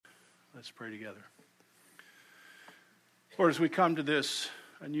Let's pray together. Lord, as we come to this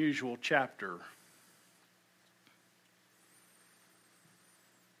unusual chapter,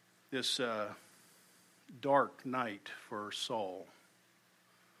 this dark night for Saul,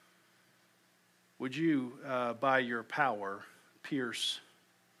 would you, by your power, pierce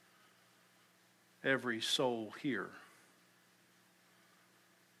every soul here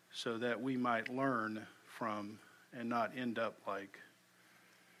so that we might learn from and not end up like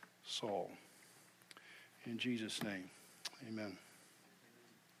Saul. In Jesus' name, amen.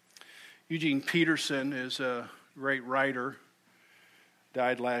 Eugene Peterson is a great writer,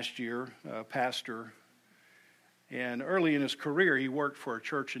 died last year, a pastor. And early in his career, he worked for a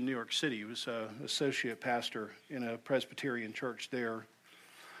church in New York City. He was an associate pastor in a Presbyterian church there.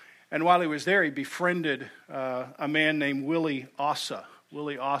 And while he was there, he befriended a man named Willie Ossa.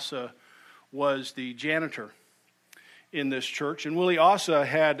 Willie Ossa was the janitor in this church. And Willie Ossa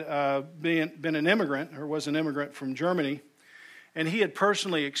had been an immigrant, or was an immigrant from Germany. And he had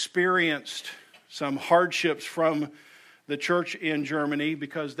personally experienced some hardships from the church in Germany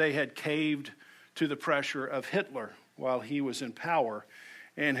because they had caved to the pressure of Hitler while he was in power.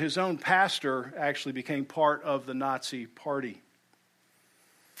 And his own pastor actually became part of the Nazi party.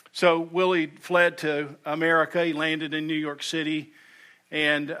 So Willie fled to America. He landed in New York City.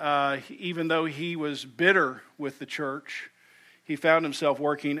 And even though he was bitter with the church, he found himself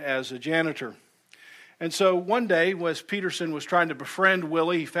working as a janitor. And so one day, as Peterson was trying to befriend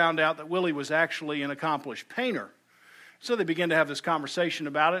Willie, he found out that Willie was actually an accomplished painter. So they began to have this conversation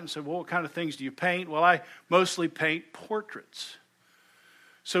about it and said, well, what kind of things do you paint? Well, I mostly paint portraits.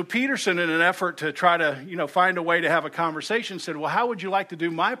 So Peterson, in an effort to try to, find a way to have a conversation, said, well, how would you like to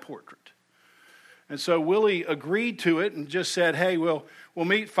do my portrait? And so Willie agreed to it and just said, hey, we'll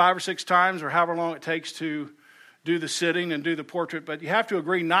meet 5 or 6 times or however long it takes to do the sitting and do the portrait, but you have to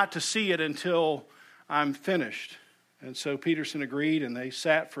agree not to see it until I'm finished. And so Peterson agreed, and they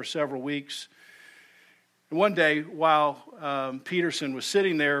sat for several weeks. And one day, while Peterson was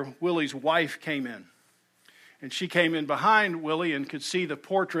sitting there, Willie's wife came in. And she came in behind Willie and could see the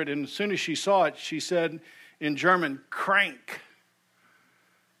portrait, and as soon as she saw it, she said in German, "Krank,"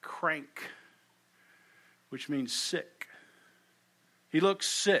 which means sick. He looks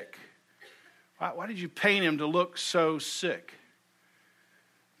sick. Why did you paint him to look so sick?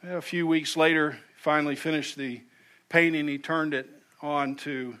 A few weeks later, finally finished the painting. He turned it on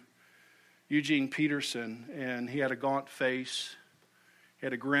to Eugene Peterson, and he had a gaunt face. He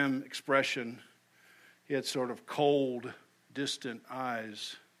had a grim expression. He had sort of cold, distant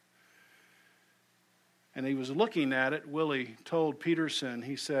eyes. And he was looking at it. Willie told Peterson,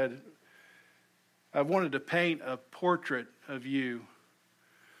 he said, I've wanted to paint a portrait of you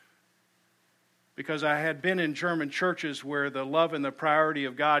because I had been in German churches where the love and the priority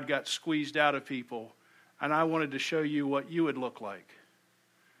of God got squeezed out of people, and I wanted to show you what you would look like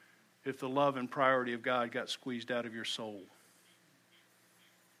if the love and priority of God got squeezed out of your soul.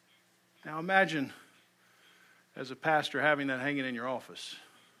 Now imagine, as a pastor, having that hanging in your office.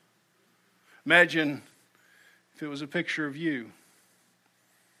 Imagine if it was a picture of you.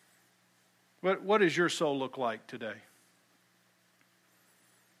 What does your soul look like today?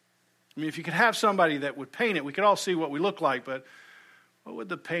 I mean, if you could have somebody that would paint it, we could all see what we look like, but what would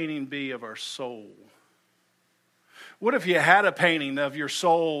the painting be of our soul? What if you had a painting of your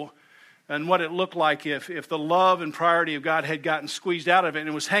soul and what it looked like if the love and priority of God had gotten squeezed out of it and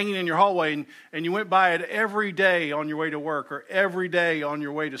it was hanging in your hallway and you went by it every day on your way to work or every day on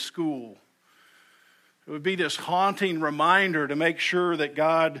your way to school? It would be this haunting reminder to make sure that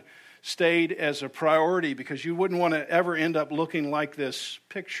God stayed as a priority, because you wouldn't want to ever end up looking like this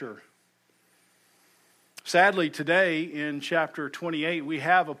picture. Sadly, today in chapter 28, we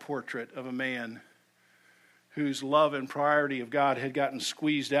have a portrait of a man whose love and priority of God had gotten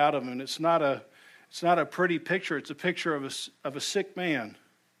squeezed out of him. And it's not a pretty picture. It's a picture of a sick man.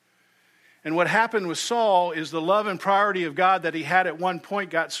 And what happened with Saul is the love and priority of God that he had at one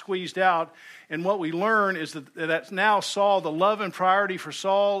point got squeezed out. And what we learn is that now Saul, the love and priority for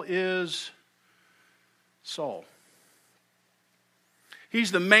Saul is Saul.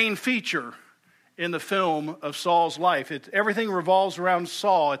 He's the main feature in the film of Saul's life. Everything revolves around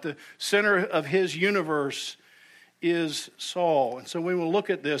Saul. At the center of his universe is Saul. And so we will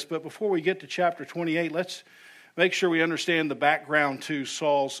look at this, but before we get to chapter 28, let's make sure we understand the background to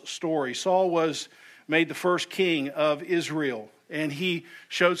Saul's story. Saul was made the first king of Israel, and he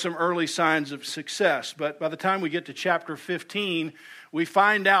showed some early signs of success. But by the time we get to chapter 15, we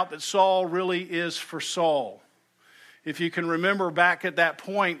find out that Saul really is for Saul. If you can remember back at that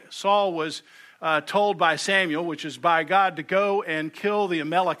point, Saul was told by Samuel, which is by God, to go and kill the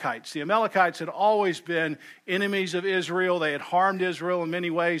Amalekites. The Amalekites had always been enemies of Israel. They had harmed Israel in many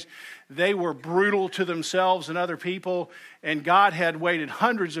ways. They were brutal to themselves and other people, and God had waited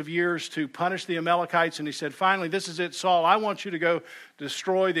hundreds of years to punish the Amalekites, and he said, finally, this is it, Saul, I want you to go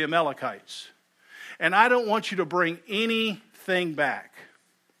destroy the Amalekites. And I don't want you to bring anything back.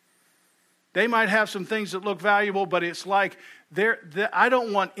 They might have some things that look valuable, but it's like I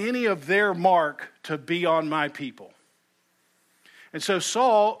don't want any of their mark to be on my people. And so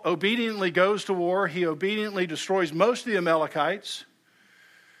Saul obediently goes to war. He obediently destroys most of the Amalekites.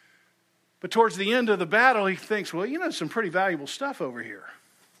 But towards the end of the battle, he thinks, well, some pretty valuable stuff over here.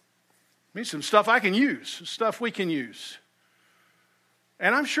 I mean, some stuff I can use, some stuff we can use.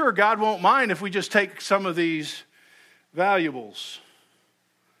 And I'm sure God won't mind if we just take some of these valuables.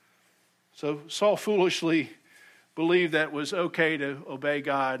 So Saul foolishly believed that it was okay to obey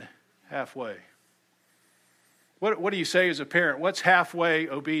God halfway. What do you say as a parent? What's halfway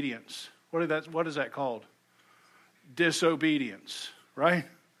obedience? What is that called? Disobedience, right?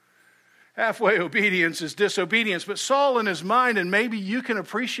 Halfway obedience is disobedience. But Saul in his mind, and maybe you can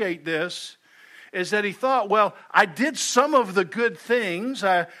appreciate this, is that he thought, well, I did some of the good things.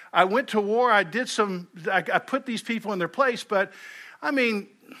 I went to war. I put these people in their place. But, I mean,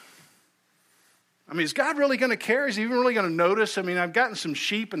 is God really going to care? Is he even really going to notice? I mean, I've gotten some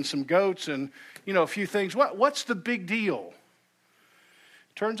sheep and some goats and, a few things. What's the big deal?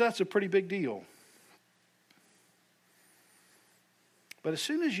 Turns out it's a pretty big deal. But as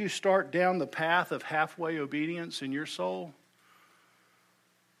soon as you start down the path of halfway obedience in your soul,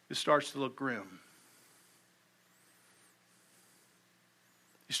 it starts to look grim.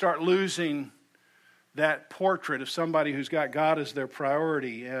 You start losing that portrait of somebody who's got God as their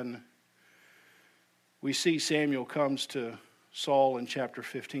priority. And we see Samuel comes to Saul in chapter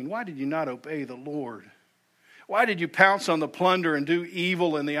 15. Why did you not obey the Lord? Why did you pounce on the plunder and do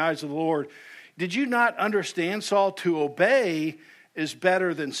evil in the eyes of the Lord? Did you not understand, Saul, to obey is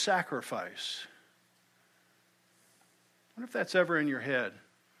better than sacrifice? I wonder if that's ever in your head.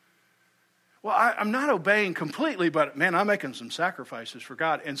 Well, I'm not obeying completely, but man, I'm making some sacrifices for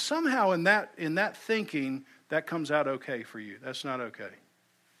God. And somehow in that thinking, that comes out okay for you. That's not okay.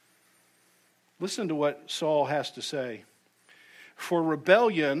 Listen to what Saul has to say. For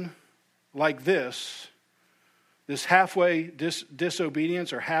rebellion like this halfway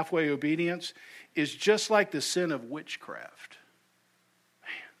disobedience or halfway obedience is just like the sin of witchcraft.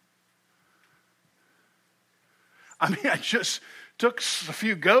 Man. I mean, I just took a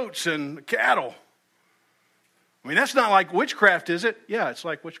few goats and cattle. I mean, that's not like witchcraft, is it? Yeah, it's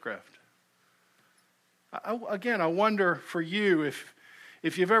like witchcraft. I wonder for you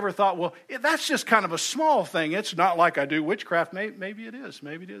if you've ever thought, well, that's just kind of a small thing. It's not like I do witchcraft. Maybe it is.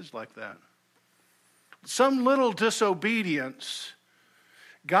 Maybe it is like that. Some little disobedience,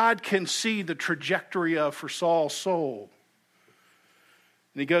 God can see the trajectory of for Saul's soul.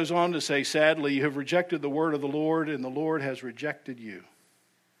 And he goes on to say, sadly, you have rejected the word of the Lord, and the Lord has rejected you.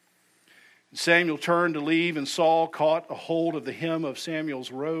 And Samuel turned to leave, and Saul caught a hold of the hem of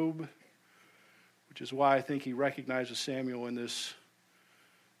Samuel's robe, which is why I think he recognizes Samuel in this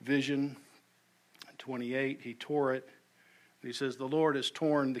vision. In 28, he tore it. He says, the Lord has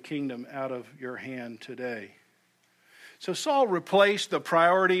torn the kingdom out of your hand today. So Saul replaced the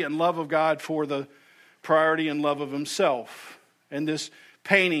priority and love of God for the priority and love of himself. And this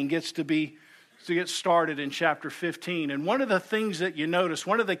painting gets to get started in chapter 15. And one of the things that you notice,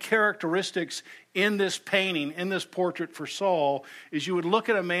 one of the characteristics in this painting, in this portrait for Saul, is you would look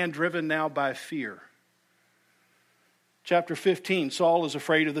at a man driven now by fear. Chapter 15, Saul is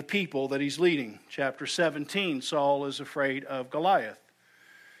afraid of the people that he's leading. Chapter 17, Saul is afraid of Goliath.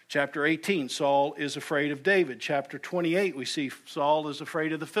 Chapter 18, Saul is afraid of David. Chapter 28, we see Saul is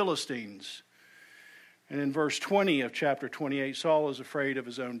afraid of the Philistines. And in verse 20 of chapter 28, Saul is afraid of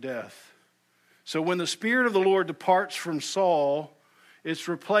his own death. So when the Spirit of the Lord departs from Saul, it's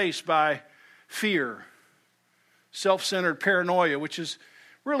replaced by fear, self-centered paranoia, which is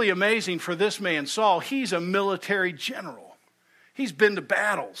really amazing for this man, Saul. He's a military general. He's been to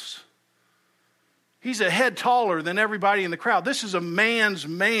battles. He's a head taller than everybody in the crowd. This is a man's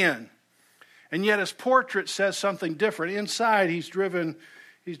man. And yet his portrait says something different. Inside, he's driven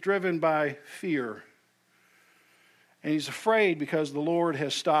by fear. And he's afraid because the Lord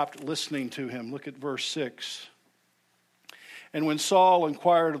has stopped listening to him. Look at verse 6. And when Saul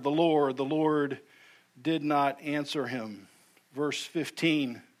inquired of the Lord did not answer him. Verse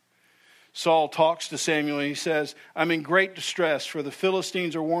 15, Saul talks to Samuel and he says, I'm in great distress, for the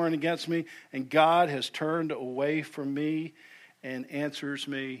Philistines are warring against me, and God has turned away from me and answers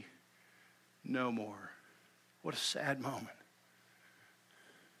me no more. What a sad moment.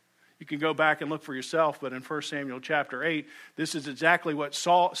 You can go back and look for yourself, but in 1 Samuel chapter 8, this is exactly what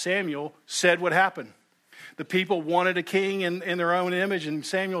Samuel said would happen. The people wanted a king in their own image, and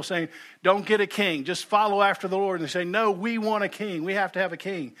Samuel saying, don't get a king, just follow after the Lord. And they say, no, we want a king. We have to have a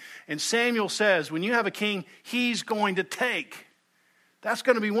king. And Samuel says, when you have a king, he's going to take. That's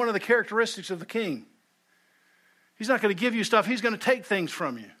going to be one of the characteristics of the king. He's not going to give you stuff. He's going to take things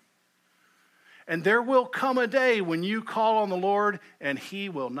from you. And there will come a day when you call on the Lord and he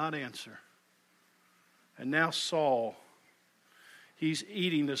will not answer. And now Saul, he's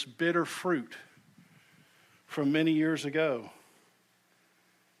eating this bitter fruit from many years ago.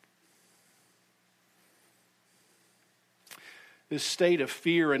 This state of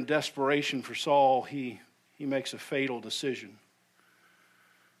fear and desperation for Saul, he makes a fatal decision.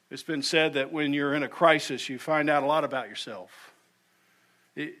 It's been said that when you're in a crisis, you find out a lot about yourself.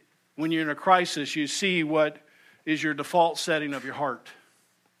 When you're in a crisis, you see what is your default setting of your heart.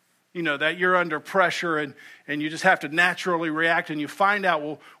 You know, that you're under pressure and you just have to naturally react, and you find out,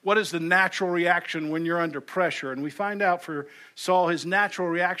 well, what is the natural reaction when you're under pressure? And we find out for Saul, his natural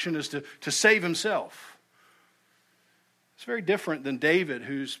reaction is to save himself. It's very different than David,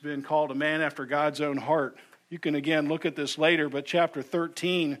 who's been called a man after God's own heart. You can again look at this later, but chapter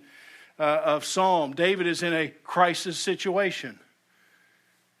 13 of Psalm, David is in a crisis situation.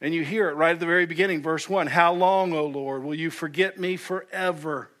 And you hear it right at the very beginning, verse 1. How long, O Lord, will you forget me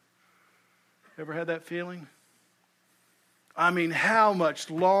forever? Ever had that feeling? I mean, how much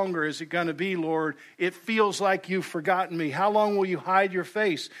longer is it going to be, Lord? It feels like you've forgotten me. How long will you hide your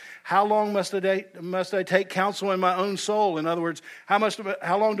face? How long must I take counsel in my own soul? In other words, how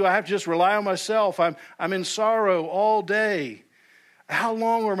long do I have to just rely on myself? I'm in sorrow all day. How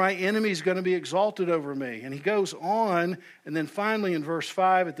long are my enemies going to be exalted over me? And he goes on, and then finally in verse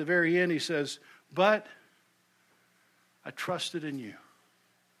 5 at the very end he says, but I trusted in you.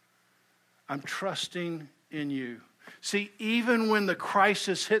 I'm trusting in you. See, even when the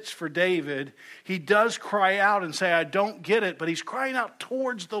crisis hits for David, he does cry out and say, I don't get it, but he's crying out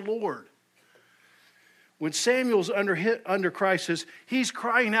towards the Lord. When Samuel's under crisis, he's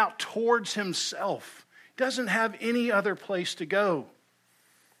crying out towards himself. He doesn't have any other place to go.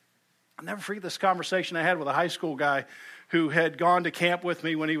 I'll never forget this conversation I had with a high school guy who had gone to camp with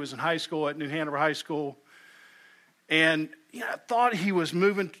me when he was in high school at New Hanover High School. And I thought he was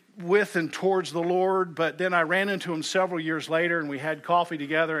moving with and towards the Lord, but then I ran into him several years later and we had coffee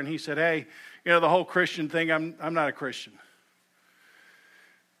together, and he said, hey, the whole Christian thing, I'm not a Christian.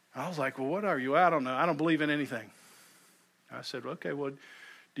 I was like, well, what are you? I don't know. I don't believe in anything. I said, okay, well,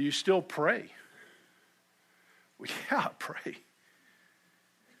 do you still pray? Well, yeah, I pray.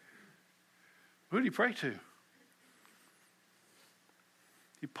 Who do you pray to?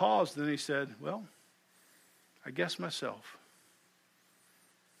 He paused, and he said, well, I guess myself.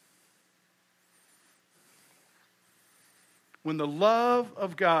 When the love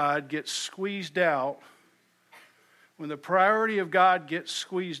of God gets squeezed out, when the priority of God gets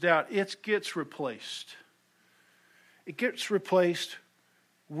squeezed out, it gets replaced. It gets replaced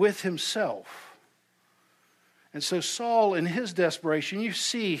with himself. And so Saul, in his desperation, you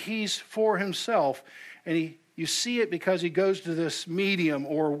see he's for himself. And you see it because he goes to this medium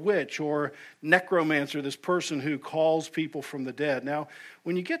or witch or necromancer, this person who calls people from the dead. Now,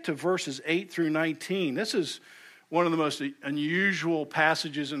 when you get to verses 8 through 19, this is one of the most unusual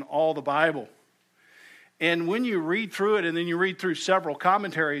passages in all the Bible. And when you read through it and then you read through several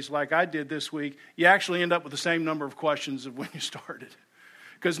commentaries like I did this week, you actually end up with the same number of questions of when you started.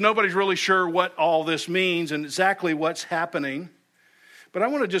 Because nobody's really sure what all this means and exactly what's happening. But I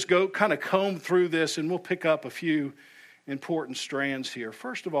want to just go kind of comb through this, and we'll pick up a few important strands here.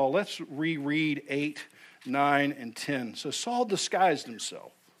 First of all, let's reread 8, 9, and 10. So Saul disguised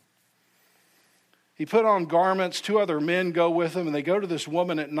himself. He put on garments. 2 other men go with him, and they go to this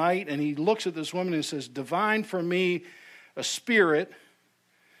woman at night, and he looks at this woman and says, divine for me a spirit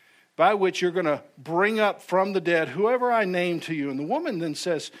by which you're going to bring up from the dead whoever I name to you. And the woman then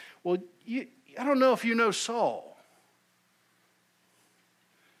says, well, I don't know if you know Saul.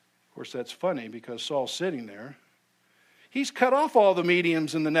 Of course, that's funny because Saul's sitting there. He's cut off all the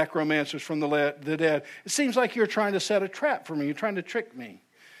mediums and the necromancers from the dead. It seems like you're trying to set a trap for me. You're trying to trick me.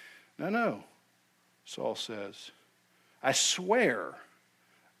 No, Saul says, I swear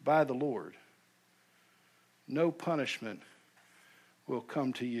by the Lord, no punishment will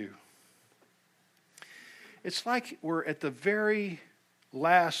come to you. It's like we're at the very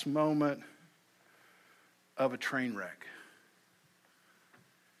last moment of a train wreck.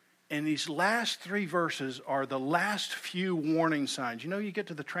 And these last 3 verses are the last few warning signs. You know, you get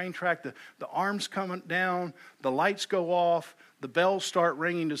to the train track, the arms come down, the lights go off, the bells start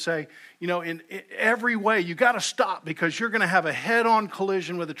ringing to say, you know, in every way, you got to stop because you're going to have a head-on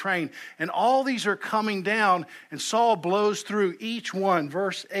collision with the train. And all these are coming down, and Saul blows through each one.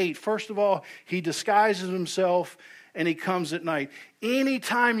 Verse 8, first of all, he disguises himself and he comes at night.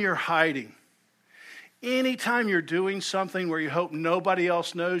 Anytime you're hiding, anytime you're doing something where you hope nobody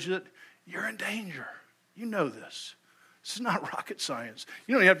else knows it, you're in danger. You know this. This is not rocket science.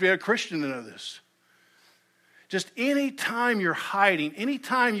 You don't have to be a Christian to know this. Just any time you're hiding, any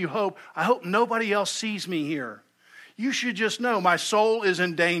time you hope, I hope nobody else sees me here, you should just know my soul is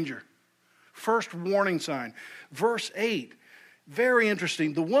in danger. First warning sign. Verse 8, very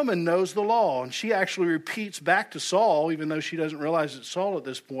interesting. The woman knows the law, and she actually repeats back to Saul, even though she doesn't realize it's Saul at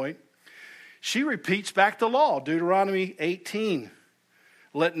this point. She repeats back the law, Deuteronomy 18.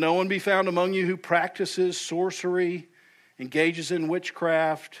 Let no one be found among you who practices sorcery, engages in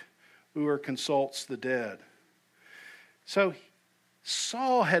witchcraft, or consults the dead. So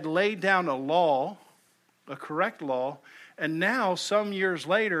Saul had laid down a law, a correct law, and now some years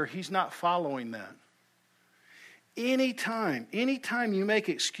later, he's not following that. Anytime you make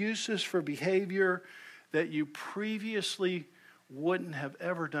excuses for behavior that you previously wouldn't have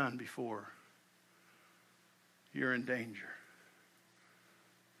ever done before, you're in danger.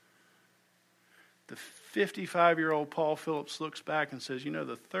 The 55-year-old Paul Phillips looks back and says, you know,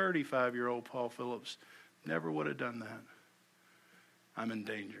 the 35-year-old Paul Phillips never would have done that. I'm in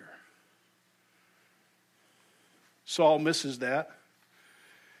danger. Saul misses that.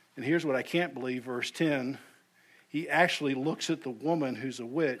 And here's what I can't believe, verse 10. He actually looks at the woman who's a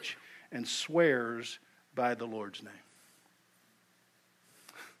witch and swears by the Lord's name.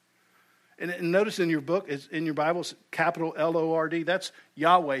 And notice in your book, in your Bible, it's capital L-O-R-D. That's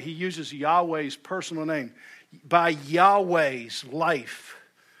Yahweh. He uses Yahweh's personal name. By Yahweh's life,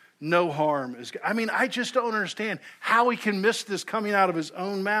 no harm is. I mean, I just don't understand how he can miss this coming out of his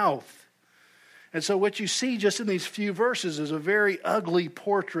own mouth. And so what you see just in these few verses is a very ugly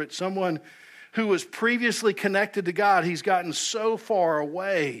portrait. Someone who was previously connected to God, he's gotten so far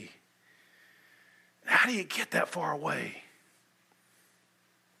away. How do you get that far away?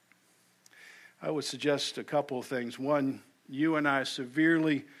 I would suggest a couple of things. One, you and I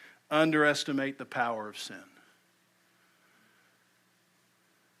severely underestimate the power of sin.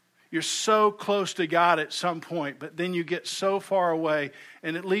 You're so close to God at some point, but then you get so far away.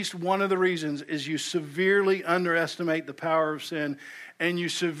 And at least one of the reasons is you severely underestimate the power of sin, and you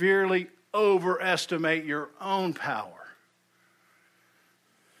severely overestimate your own power.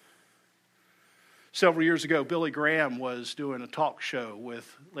 Several years ago, Billy Graham was doing a talk show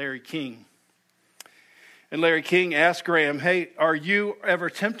with Larry King. And Larry King asked Graham, hey, are you ever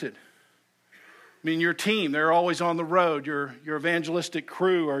tempted? I mean, your team, they're always on the road, your evangelistic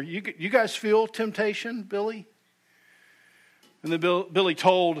crew. You guys feel temptation, Billy? And then Billy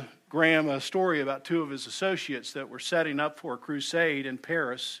told Graham a story about 2 of his associates that were setting up for a crusade in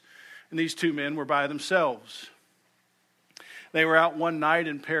Paris. And these 2 men were by themselves. They were out one night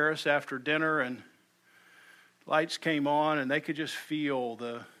in Paris after dinner, and lights came on, and they could just feel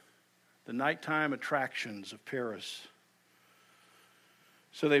the nighttime attractions of Paris.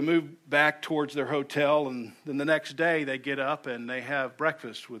 So they moved back towards their hotel, and then the next day they get up and they have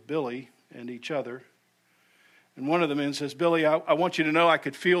breakfast with Billy and each other. And one of the men says, Billy, I want you to know I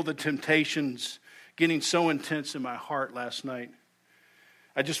could feel the temptations getting so intense in my heart last night.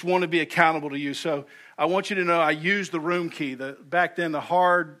 I just want to be accountable to you. So I want you to know I used the room key, back then the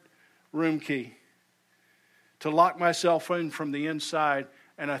hard room key, to lock myself in from the inside,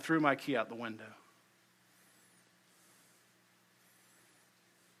 and I threw my key out the window.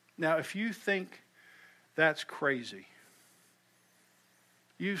 Now, if you think that's crazy,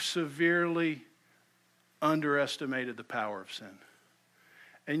 you've severely underestimated the power of sin.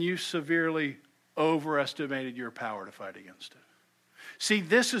 And you've severely overestimated your power to fight against it. See,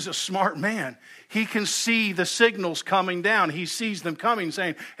 this is a smart man. He can see the signals coming down. He sees them coming,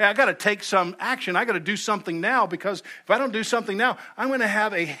 saying, hey, I got to take some action. I got to do something now, because if I don't do something now, I'm going to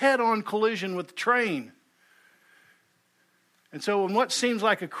have a head-on collision with the train. And so in what seems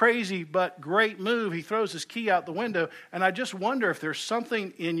like a crazy but great move, he throws his key out the window. And I just wonder if there's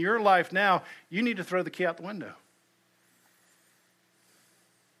something in your life now, you need to throw the key out the window.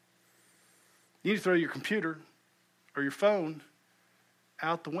 You need to throw your computer or your phone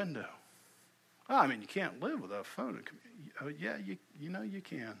out the window. Oh, I mean, you can't live without a phone. Yeah, you know you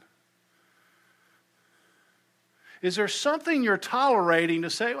can. Is there something you're tolerating to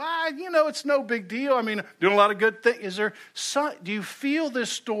say, well, it's no big deal. I mean, doing a lot of good things. Do you feel this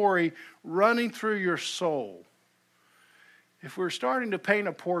story running through your soul? If we're starting to paint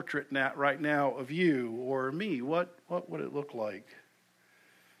a portrait right now of you or me, what would it look like?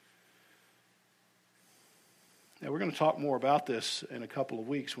 Now, we're going to talk more about this in a couple of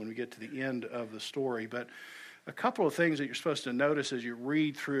weeks when we get to the end of the story, but a couple of things that you're supposed to notice as you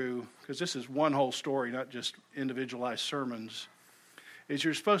read through, because this is one whole story, not just individualized sermons, is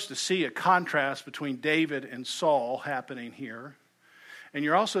you're supposed to see a contrast between David and Saul happening here. And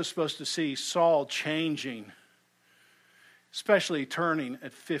you're also supposed to see Saul changing, especially turning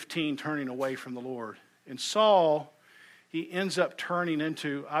at 15, turning away from the Lord. And Saul, he ends up turning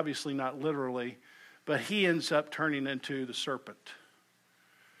into, obviously not literally, but he ends up turning into the serpent,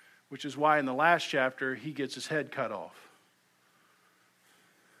 which is why in the last chapter he gets his head cut off.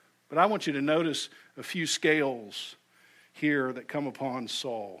 But I want you to notice a few scales here that come upon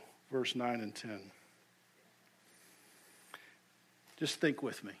Saul, verse 9 and 10. Just think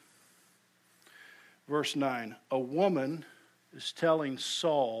with me. Verse 9, a woman is telling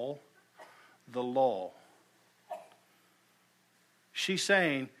Saul the law. She's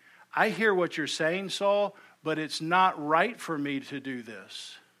saying, I hear what you're saying, Saul, but it's not right for me to do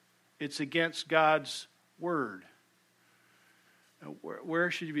this. It's against God's word. Now, where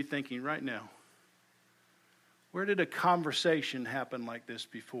should you be thinking right now? Where did a conversation happen like this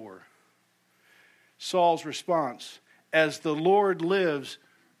before? Saul's response, as the Lord lives,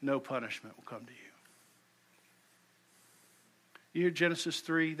 no punishment will come to you. You hear Genesis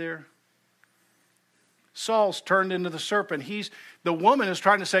 3 there? Saul's turned into the serpent. The woman is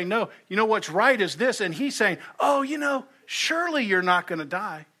trying to say, no, what's right is this. And he's saying, surely you're not going to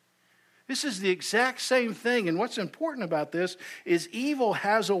die. This is the exact same thing. And what's important about this is evil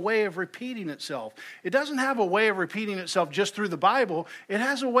has a way of repeating itself. It doesn't have a way of repeating itself just through the Bible. It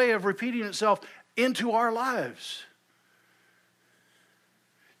has a way of repeating itself into our lives.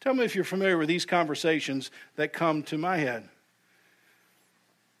 Tell me if you're familiar with these conversations that come to my head.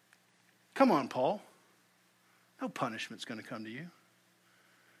 Come on, Paul. No punishment's going to come to you.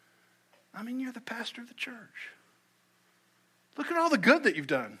 I mean, you're the pastor of the church. Look at all the good that you've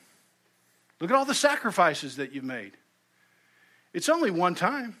done. Look at all the sacrifices that you've made. It's only one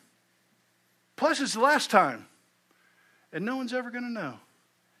time. Plus, it's the last time. And no one's ever going to know.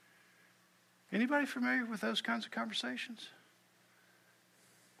 Anybody familiar with those kinds of conversations?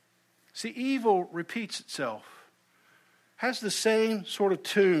 See, evil repeats itself. Has the same sort of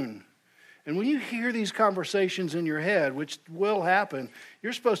tune. And when you hear these conversations in your head, which will happen,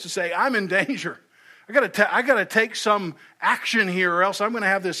 you're supposed to say, I'm in danger. I got to take some action here or else I'm going to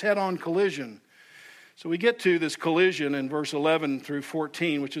have this head-on collision. So we get to this collision in verse 11 through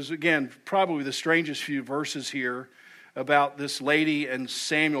 14, which is, again, probably the strangest few verses here about this lady and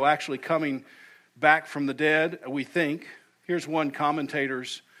Samuel actually coming back from the dead, we think. Here's one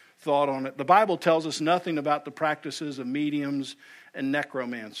commentator's thought on it. The Bible tells us nothing about the practices of mediums and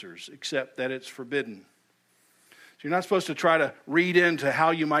necromancers, except that it's forbidden. So you're not supposed to try to read into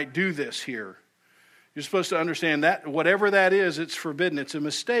how you might do this here. You're supposed to understand that whatever that is, it's forbidden. It's a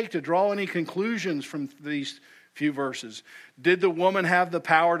mistake to draw any conclusions from these few verses. Did the woman have the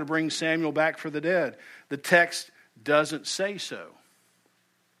power to bring Samuel back from the dead? The text doesn't say so.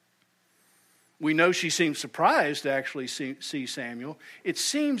 We know she seemed surprised to actually see Samuel. It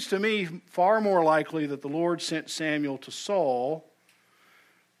seems to me far more likely that the Lord sent Samuel to Saul,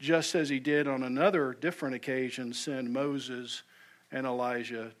 just as he did on another different occasion send Moses and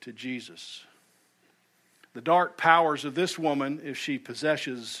Elijah to Jesus. The dark powers of this woman, if she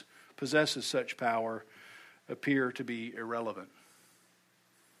possesses such power, appear to be irrelevant.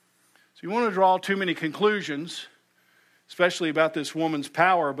 So you want to draw too many conclusions, especially about this woman's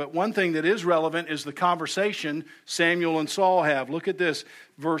power, but one thing that is relevant is the conversation Samuel and Saul have. Look at this,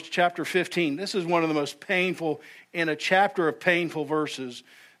 chapter 15. This is one of the most painful, in a chapter of painful verses,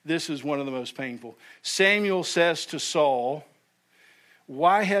 this is one of the most painful. Samuel says to Saul,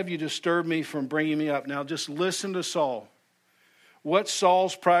 why have you disturbed me from bringing me up? Now just listen to Saul. What's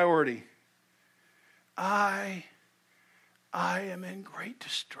Saul's priority? I am in great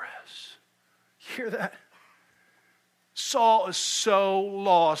distress. You hear that? Saul is so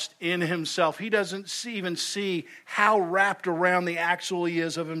lost in himself. He doesn't even see how wrapped around the axle he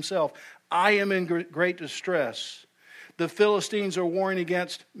is of himself. I am in great distress. The Philistines are warring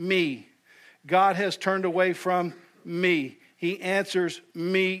against me. God has turned away from me. He answers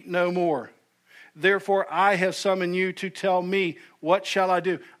me no more. Therefore, I have summoned you to tell me, what shall I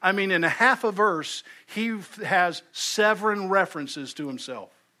do? I mean, in a half a verse, he has 7 references to himself.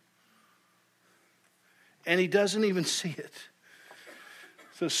 And he doesn't even see it.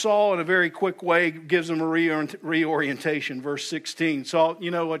 So Saul, in a very quick way, gives him a reorientation. Verse 16, Saul, you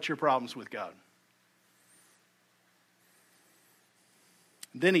know what's your problems with God?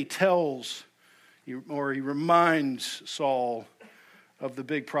 Then he reminds Saul of the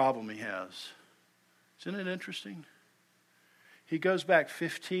big problem he has. Isn't it interesting? He goes back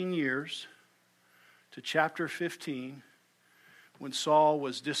 15 years to chapter 15 when Saul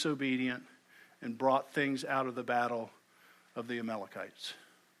was disobedient and brought things out of the battle of the Amalekites.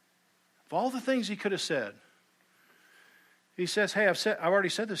 Of all the things he could have said, he says, hey, I've already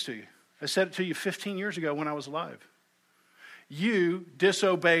said this to you. I said it to you 15 years ago when I was alive. You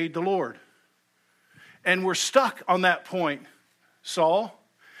disobeyed the Lord. And we're stuck on that point, Saul.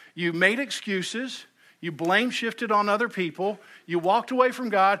 You made excuses. You blame shifted on other people. You walked away from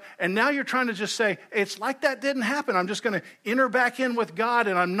God. And now you're trying to just say, it's like that didn't happen. I'm just going to enter back in with God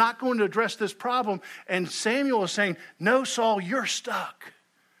and I'm not going to address this problem. And Samuel is saying, no, Saul, you're stuck.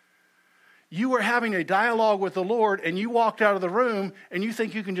 You were having a dialogue with the Lord and you walked out of the room and you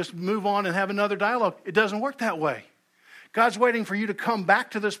think you can just move on and have another dialogue. It doesn't work that way. God's waiting for you to come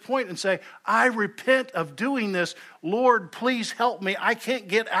back to this point and say, I repent of doing this. Lord, please help me. I can't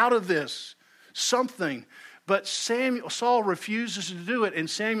get out of this. Something. But Saul refuses to do it, and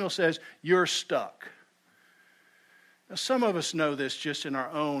Samuel says, you're stuck. Now, some of us know this just in our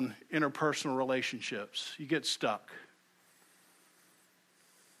own interpersonal relationships. You get stuck.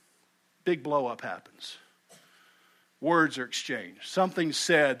 Big blow up happens. Words are exchanged. Something's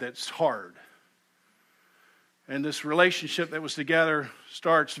said that's hard. And this relationship that was together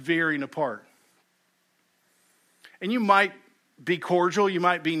starts veering apart. And you might be cordial, you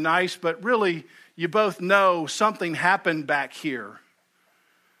might be nice, but really you both know something happened back here.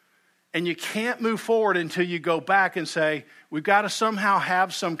 And you can't move forward until you go back and say, we've got to somehow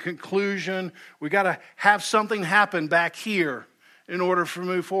have some conclusion. We've got to have something happen back here in order to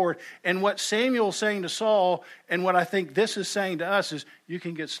move forward. And what Samuel's saying to Saul, and what I think this is saying to us, is you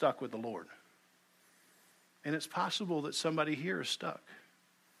can get stuck with the Lord. And it's possible that somebody here is stuck.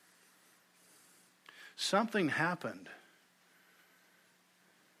 Something happened.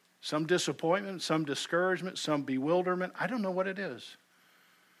 Some disappointment, some discouragement, some bewilderment. I don't know what it is.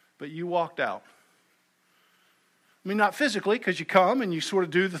 But you walked out. I mean, not physically, because you come and you sort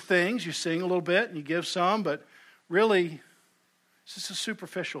of do the things. You sing a little bit and you give some, but really, it's just a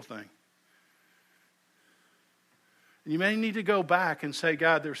superficial thing. And you may need to go back and say,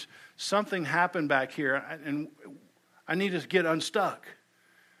 God, there's something happened back here, and I need to get unstuck.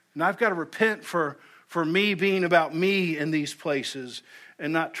 And I've got to repent for me being about me in these places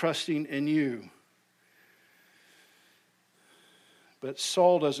and not trusting in you. But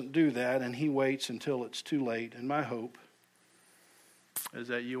Saul doesn't do that, and he waits until it's too late. And my hope is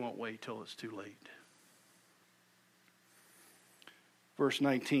that you won't wait till it's too late. Verse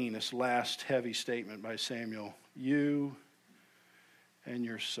 19, this last heavy statement by Samuel. You and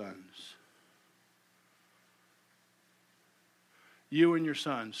your sons. You and your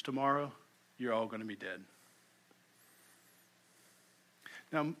sons. Tomorrow, you're all going to be dead.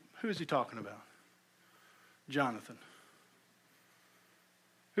 Now, who is he talking about? Jonathan.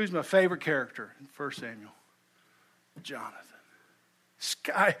 Who's my favorite character in 1 Samuel? Jonathan. This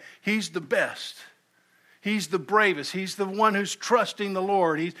guy, he's the best. He's the bravest. He's the one who's trusting the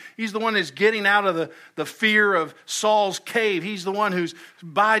Lord. He's the one who's getting out of the fear of Saul's cave. He's the one who's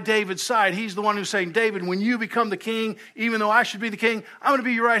by David's side. He's the one who's saying, David, when you become the king, even though I should be the king, I'm going to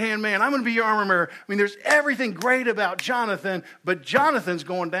be your right-hand man. I'm going to be your armor bearer. I mean, there's everything great about Jonathan, but Jonathan's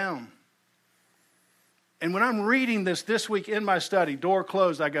going down. And when I'm reading this week in my study, door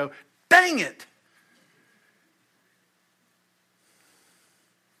closed, I go, dang it.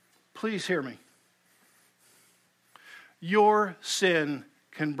 Please hear me. Your sin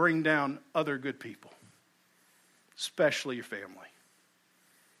can bring down other good people, especially your family.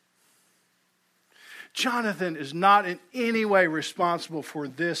 Jonathan is not in any way responsible for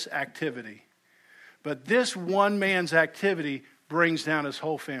this activity, but this one man's activity brings down his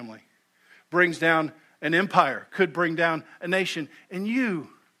whole family, brings down an empire, could bring down a nation. And you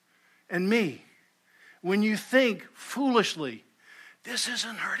and me, when you think foolishly, this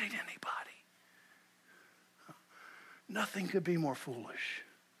isn't hurting anybody. Nothing could be more foolish.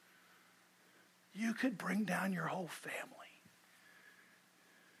 You could bring down your whole family.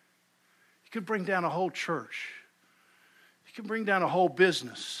 You could bring down a whole church. You could bring down a whole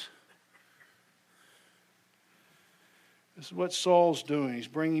business. This is what Saul's doing. He's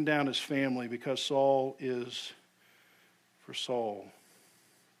bringing down his family because Saul is for Saul.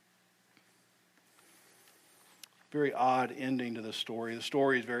 Very odd ending to the story. The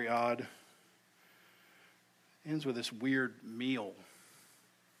story is very odd. Ends with this weird meal.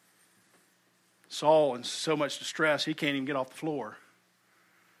 Saul, in so much distress, he can't even get off the floor.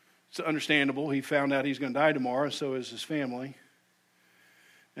 It's understandable. He found out he's going to die tomorrow, so is his family.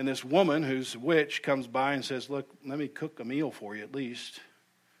 And this woman, who's a witch, comes by and says, look, let me cook a meal for you at least.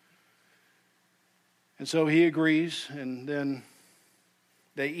 And so he agrees, and then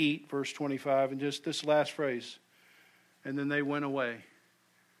they eat, verse 25, and just this last phrase, and then they went away,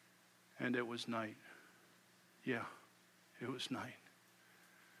 and it was night. Yeah, it was night.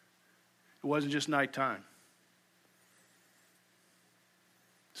 It wasn't just nighttime.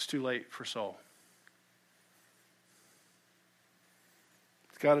 It's too late for Saul.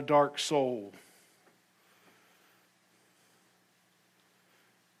 He's got a dark soul.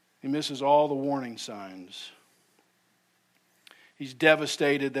 He misses all the warning signs. He's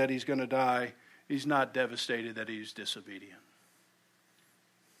devastated that he's going to die. He's not devastated that he's disobedient.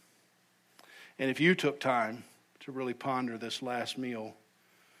 And if you took time to really ponder this last meal,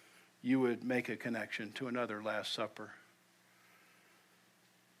 you would make a connection to another Last Supper.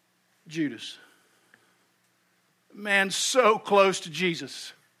 Judas. Man, so close to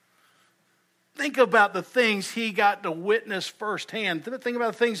Jesus. Think about the things he got to witness firsthand. Think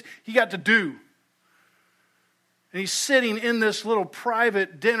about the things he got to do. And he's sitting in this little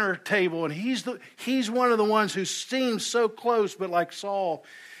private dinner table, and he's one of the ones who seems so close, but like Saul,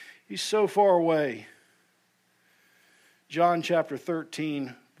 he's so far away. John chapter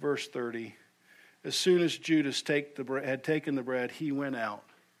 13, verse 30. As soon as Judas had taken the bread, he went out,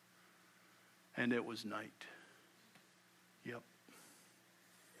 and it was night. Yep.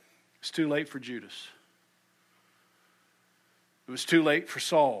 It's too late for Judas. It was too late for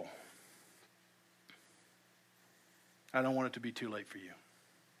Saul. I don't want it to be too late for you.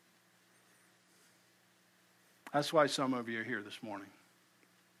 That's why some of you are here this morning.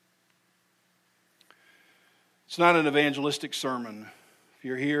 It's not an evangelistic sermon. If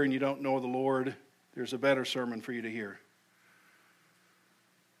you're here and you don't know the Lord, there's a better sermon for you to hear.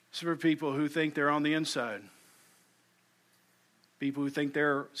 It's for people who think they're on the inside. People who think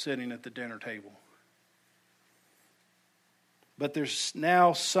they're sitting at the dinner table. But there's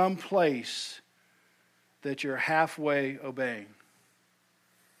now some place that you're halfway obeying.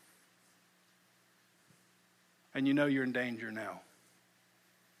 And you know you're in danger now.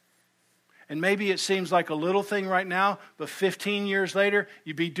 And maybe it seems like a little thing right now, but 15 years later,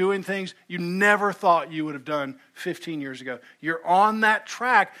 you'd be doing things you never thought you would have done 15 years ago. You're on that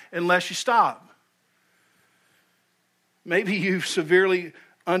track unless you stop. Maybe you've severely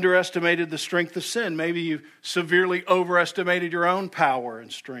underestimated the strength of sin. Maybe you've severely overestimated your own power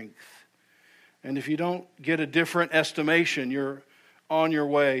and strength. And if you don't get a different estimation, you're on your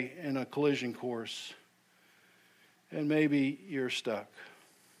way in a collision course. And maybe you're stuck.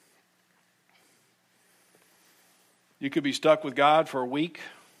 You could be stuck with God for a week.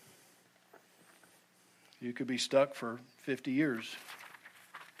 You could be stuck for 50 years.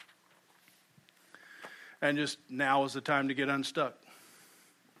 And just now is the time to get unstuck.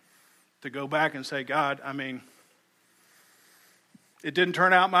 To go back and say, God, it didn't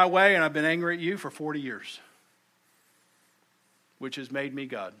turn out my way, and I've been angry at you for 40 years, which has made me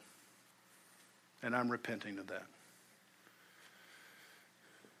God. And I'm repenting of that.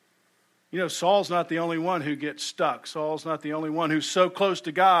 You know, Saul's not the only one who gets stuck. Saul's not the only one who's so close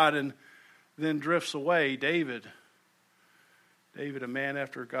to God and then drifts away. David, a man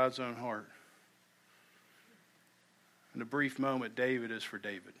after God's own heart. In a brief moment, David is for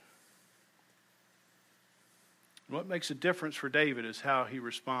David. What makes a difference for David is how he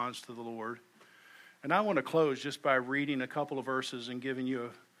responds to the Lord. And I want to close just by reading a couple of verses and giving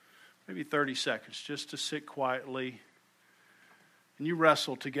you maybe 30 seconds just to sit quietly and you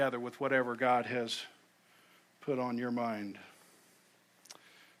wrestle together with whatever God has put on your mind.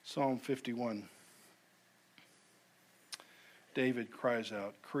 Psalm 51. David cries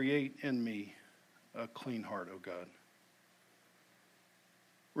out, "Create in me a clean heart, O God.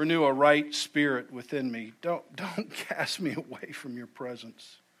 Renew a right spirit within me. Don't cast me away from your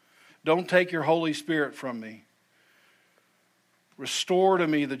presence. Don't take your Holy Spirit from me. Restore to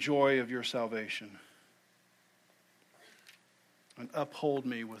me the joy of your salvation. And uphold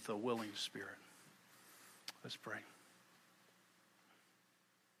me with a willing spirit." Let's pray.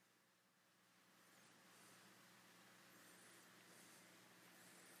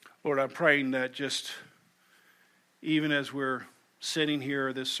 Lord, I'm praying that just even as we're sitting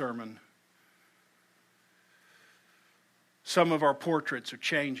here this sermon, some of our portraits are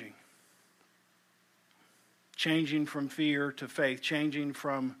changing from fear to faith, changing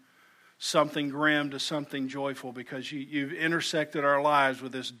from something grim to something joyful, because you've intersected our lives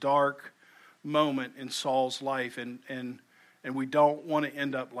with this dark moment in Saul's life, and we don't want to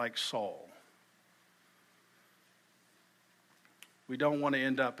end up like Saul. We don't want to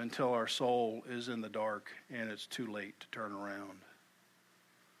end up until our soul is in the dark and it's too late to turn around.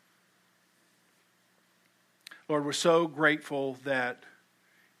 Lord, we're so grateful that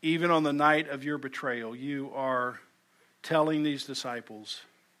even on the night of your betrayal, you are telling these disciples,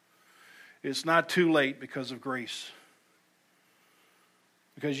 it's not too late because of grace.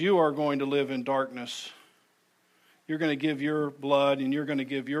 Because you are going to live in darkness. You're going to give your blood and you're going to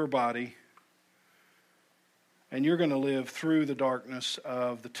give your body. And you're going to live through the darkness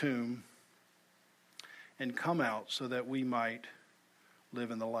of the tomb and come out so that we might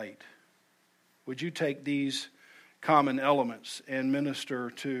live in the light. Would you take these common elements and minister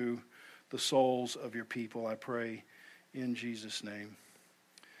to the souls of your people, I pray in Jesus' name.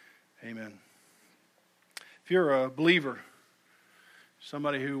 Amen. If you're a believer,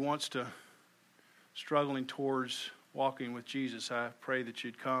 somebody who wants to, struggling towards walking with Jesus, I pray that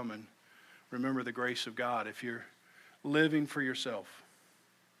you'd come and remember the grace of God. If you're living for yourself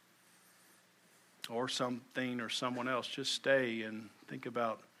or something or someone else, just stay and think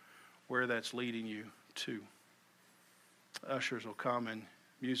about where that's leading you to. Ushers will come and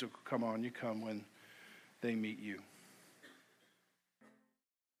music will come on. You come when they meet you.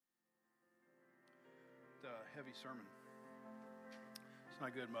 The heavy sermon. It's not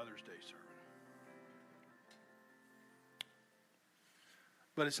a good Mother's Day sermon.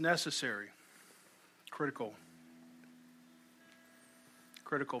 But it's necessary, critical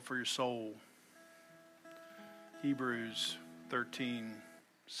for your soul. Hebrews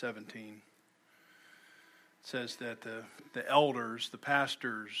 13:17 says that the elders, the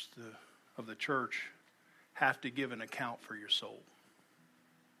pastors of the church have to give an account for your soul.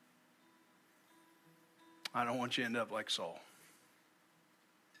 I don't want you to end up like Saul.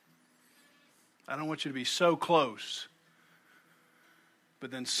 I don't want you to be so close,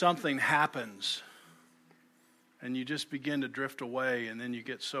 but then something happens and you just begin to drift away, and then you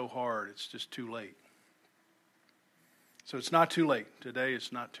get so hard it's just too late. So it's not too late. Today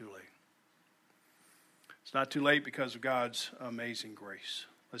it's not too late. It's not too late because of God's amazing grace.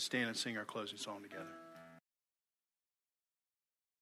 Let's stand and sing our closing song together.